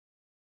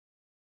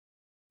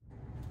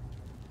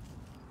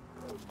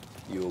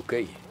You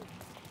okay?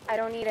 I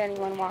don't need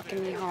anyone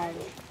walking me home.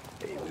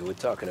 Hey, we were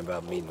talking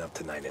about meeting up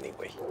tonight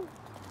anyway.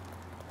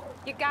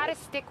 You gotta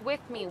stick with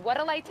me.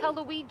 What'll I tell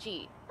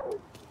Luigi?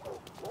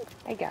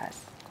 I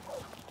guess.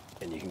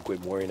 And you can quit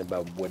worrying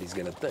about what he's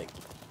gonna think.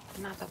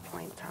 Not the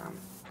point, Tom.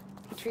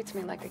 He treats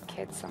me like a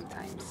kid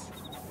sometimes.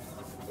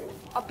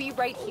 I'll be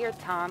right here,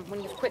 Tom,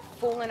 when you've quit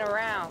fooling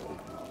around.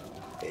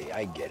 Hey,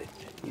 I get it.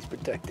 He's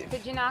protective.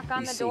 Did you knock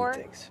on He's the door?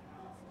 seen things.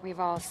 We've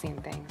all seen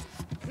things.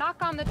 Knock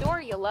on the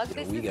door, you lug.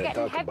 This we is gotta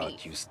getting talk heavy.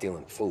 about you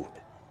stealing food.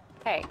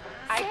 Hey,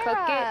 I Sarah,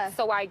 cook it,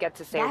 so I get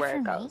to say where it for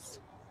me? goes.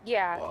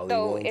 Yeah, Wally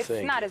though won't it's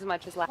think. not as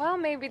much as last. Well,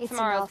 maybe It's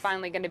tomorrow's enough.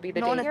 finally going to be the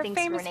Nona day your thinks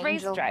we're famous an race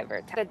angel.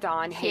 driver. The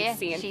Don hates Yeah,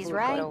 seeing she's food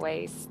right. go to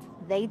waste.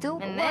 They do.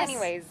 And this,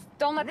 Anyways,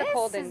 don't let the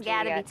cold this has injure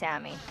gotta you be yet.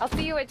 Tommy. I'll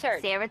see you at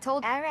church. Sarah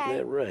told. All right.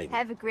 Yeah, right.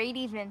 Have a great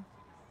evening.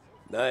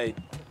 Night.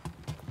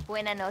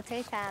 Buena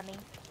noche, Tommy.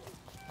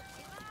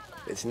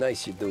 It's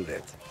nice you do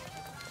that.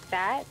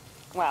 That?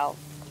 Well,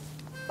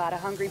 a lot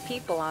of hungry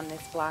people on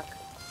this block.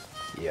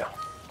 Yeah.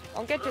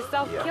 Don't get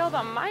yourself killed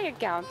on my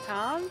account,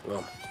 Tom.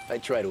 Well, I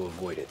try to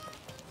avoid it.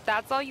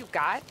 That's all you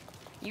got?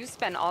 You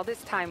spend all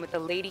this time with a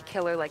lady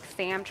killer like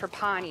Sam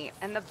Trapani,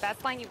 and the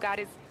best line you got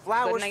is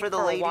Flowers "Good night for the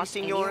a lady, walk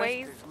senora."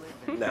 anyways."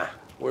 Nah,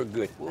 we're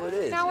good. Well, it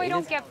is. Now I ain't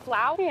don't it? get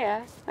flowers.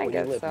 Yeah, I Well,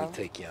 guess you let so. me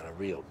take you on a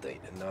real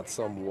date and not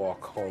some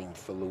walk home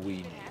for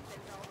Luigi.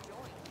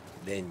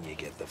 Then you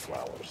get the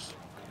flowers.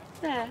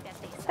 Yeah,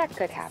 that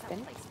could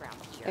happen.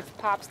 If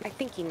Pops, I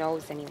think he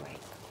knows anyway.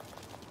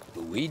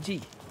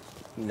 Luigi?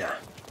 Nah.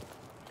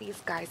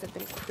 These guys have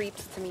been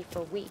creeps to me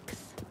for weeks.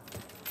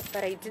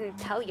 But I didn't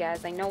tell you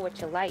as I know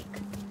what you like.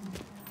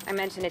 I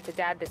mentioned it to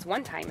Dad this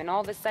one time, and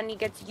all of a sudden he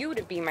gets you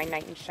to be my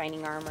knight in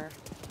shining armor.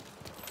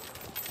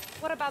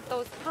 What about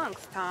those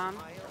punks, Tom?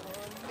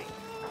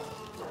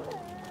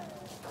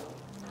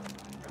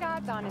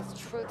 God's honest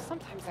truth,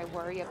 sometimes I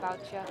worry about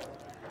you.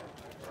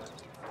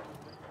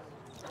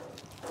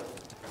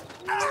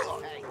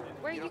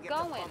 Where you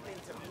going?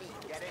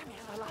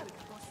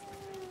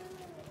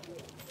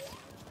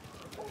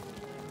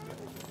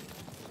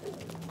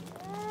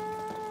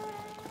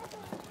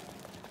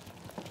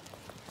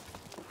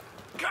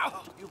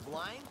 You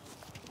blind?